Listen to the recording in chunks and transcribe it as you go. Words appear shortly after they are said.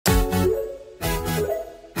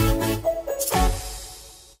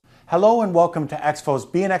Hello and welcome to EXFO's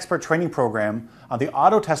Be an Expert training program on the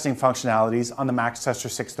auto testing functionalities on the MaxTester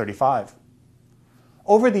 635.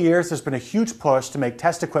 Over the years, there's been a huge push to make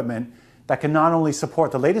test equipment that can not only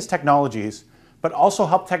support the latest technologies, but also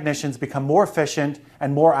help technicians become more efficient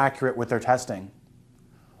and more accurate with their testing.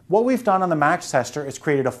 What we've done on the MaxTester is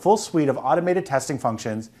created a full suite of automated testing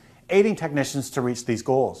functions aiding technicians to reach these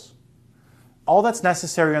goals. All that's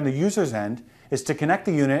necessary on the user's end is to connect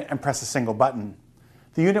the unit and press a single button.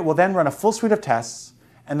 The unit will then run a full suite of tests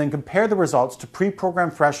and then compare the results to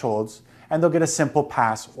pre-programmed thresholds, and they'll get a simple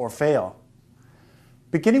pass or fail.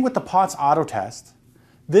 Beginning with the POTS auto test,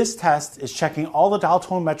 this test is checking all the dial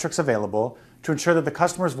tone metrics available to ensure that the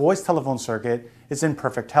customer's voice telephone circuit is in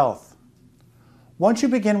perfect health. Once you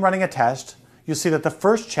begin running a test, you'll see that the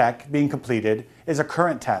first check being completed is a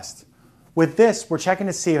current test. With this, we're checking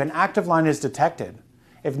to see if an active line is detected.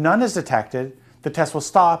 If none is detected, the test will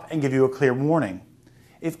stop and give you a clear warning.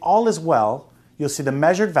 If all is well, you'll see the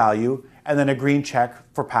measured value and then a green check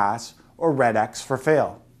for pass or red X for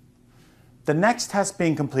fail. The next test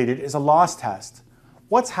being completed is a loss test.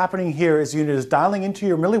 What's happening here is the unit is dialing into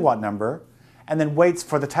your milliwatt number and then waits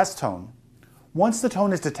for the test tone. Once the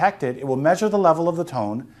tone is detected, it will measure the level of the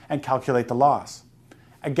tone and calculate the loss.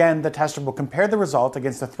 Again, the tester will compare the result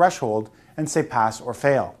against the threshold and say pass or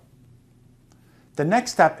fail. The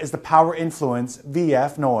next step is the power influence,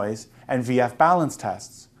 VF noise, and VF balance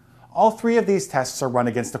tests. All three of these tests are run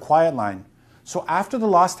against the quiet line. So after the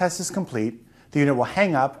loss test is complete, the unit will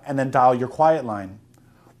hang up and then dial your quiet line.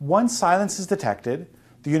 Once silence is detected,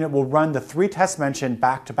 the unit will run the three tests mentioned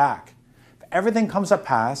back to back. If everything comes up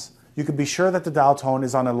pass, you can be sure that the dial tone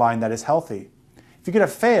is on a line that is healthy. If you get a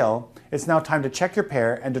fail, it's now time to check your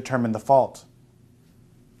pair and determine the fault.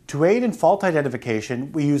 To aid in fault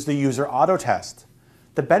identification, we use the user auto test.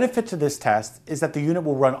 The benefit to this test is that the unit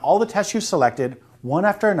will run all the tests you've selected one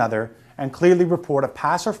after another and clearly report a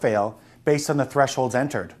pass or fail based on the thresholds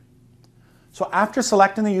entered. So after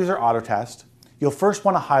selecting the user auto test, you'll first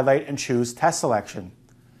want to highlight and choose test selection.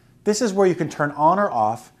 This is where you can turn on or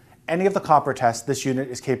off any of the copper tests this unit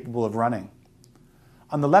is capable of running.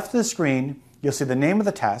 On the left of the screen, you'll see the name of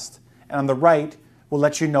the test, and on the right will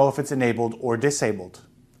let you know if it's enabled or disabled.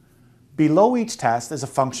 Below each test is a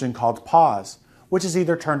function called pause, which is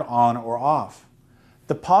either turned on or off.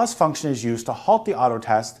 The pause function is used to halt the auto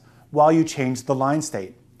test while you change the line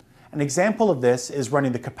state. An example of this is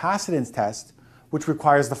running the capacitance test, which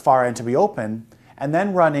requires the far end to be open, and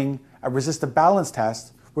then running a resistive balance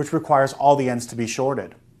test, which requires all the ends to be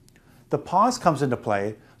shorted. The pause comes into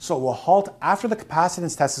play, so it will halt after the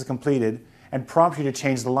capacitance test is completed and prompt you to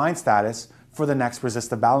change the line status for the next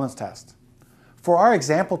resistive balance test. For our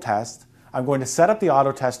example test, I'm going to set up the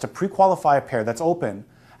auto test to pre-qualify a pair that's open,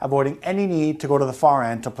 avoiding any need to go to the far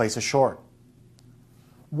end to place a short.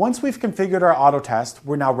 Once we've configured our auto test,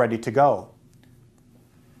 we're now ready to go.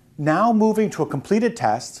 Now moving to a completed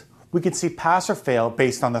test, we can see pass or fail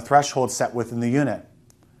based on the threshold set within the unit.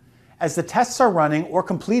 As the tests are running or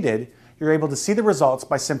completed, you're able to see the results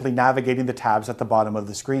by simply navigating the tabs at the bottom of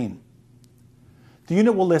the screen. The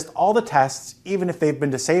unit will list all the tests even if they've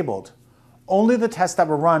been disabled. Only the tests that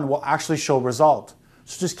were run will actually show a result,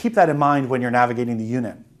 so just keep that in mind when you're navigating the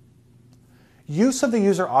unit. Use of the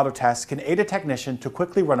user auto test can aid a technician to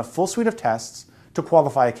quickly run a full suite of tests to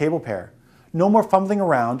qualify a cable pair. No more fumbling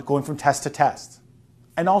around going from test to test.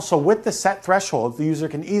 And also with the set threshold, the user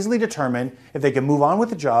can easily determine if they can move on with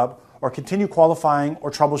the job or continue qualifying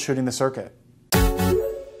or troubleshooting the circuit.